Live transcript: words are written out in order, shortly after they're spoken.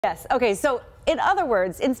Yes. Okay. So in other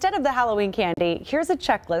words, instead of the Halloween candy, here's a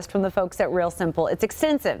checklist from the folks at Real Simple. It's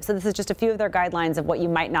extensive. So this is just a few of their guidelines of what you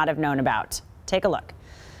might not have known about. Take a look.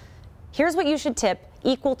 Here's what you should tip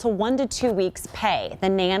equal to 1 to 2 weeks pay. The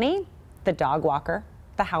nanny, the dog walker,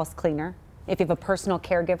 the house cleaner. If you have a personal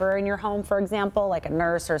caregiver in your home, for example, like a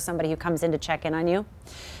nurse or somebody who comes in to check in on you.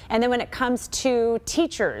 And then when it comes to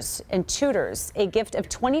teachers and tutors, a gift of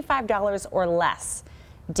 $25 or less.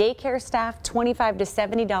 Daycare staff, $25 to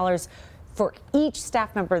 $70 for each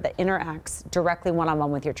staff member that interacts directly one-on-one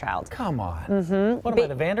with your child. Come on. What am I,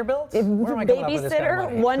 the Vanderbilts? Where am I coming up with this kind of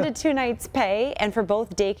money? 1 to 2 nights pay, and for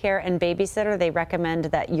both daycare and babysitter, they recommend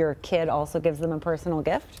that your kid also gives them a personal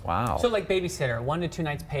gift. Wow. So like babysitter, 1 to 2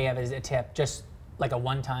 nights pay as a tip, just like a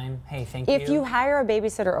one-time, hey, thank you. If you hire a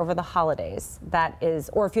babysitter over the holidays, that is,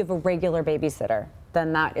 or if you have a regular babysitter,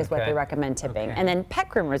 then that is what they recommend tipping. And then pet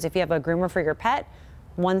groomers, if you have a groomer for your pet,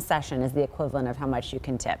 1 session is the equivalent of how much you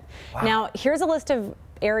can tip. Wow. Now, here's a list of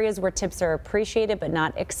areas where tips are appreciated but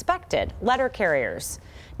not expected. Letter carriers.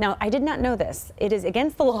 Now, I did not know this. It is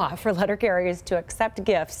against the law for letter carriers to accept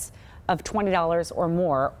gifts of $20 or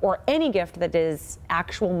more, or any gift that is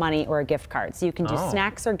actual money or a gift card. So you can do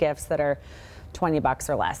snacks or gifts that are 20 bucks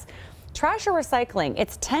or less. Trash or recycling,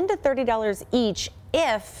 it's $10 to $30 each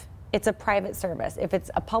if it's a private service. If it's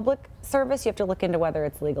a public service, you have to look into whether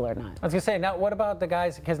it's legal or not. I was gonna say, now what about the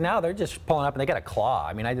guys? Because now they're just pulling up and they got a claw.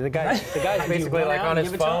 I mean, the guy's basically like on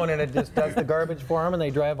his phone and it just does the garbage for him and they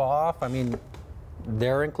drive off. I mean,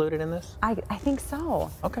 they're included in this? I think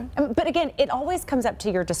so. Okay. But again, it always comes up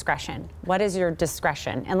to your discretion. What is your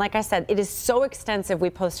discretion? And like I said, it is so extensive.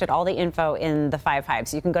 We posted all the info in the 5 Hive.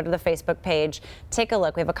 So you can go to the Facebook page, take a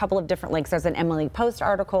look. We have a couple of different links. There's an Emily Post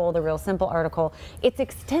article, the Real Simple article. It's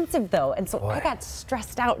extensive though. And so I got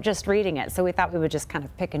stressed out just reading it. So we thought we would just kind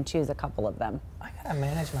of pick and choose a couple of them. I gotta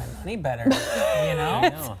manage my money better, you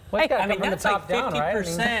know? I mean, that's like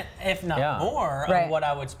 50%, if not more, of what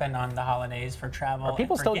I would spend on the holidays for travel. Are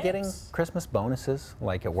people still getting Christmas bonuses,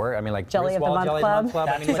 like at work? I mean, like Jelly of the Month Club?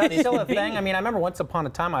 I mean, is that still a thing? I mean, I remember once upon a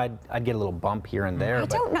time I'd get a little bump here and there. I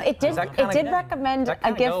don't know. It did recommend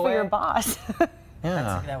a gift for your boss.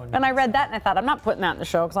 Yeah. And I read that and I thought, I'm not putting that in the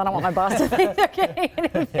show because I don't want my boss to think they're getting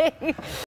anything.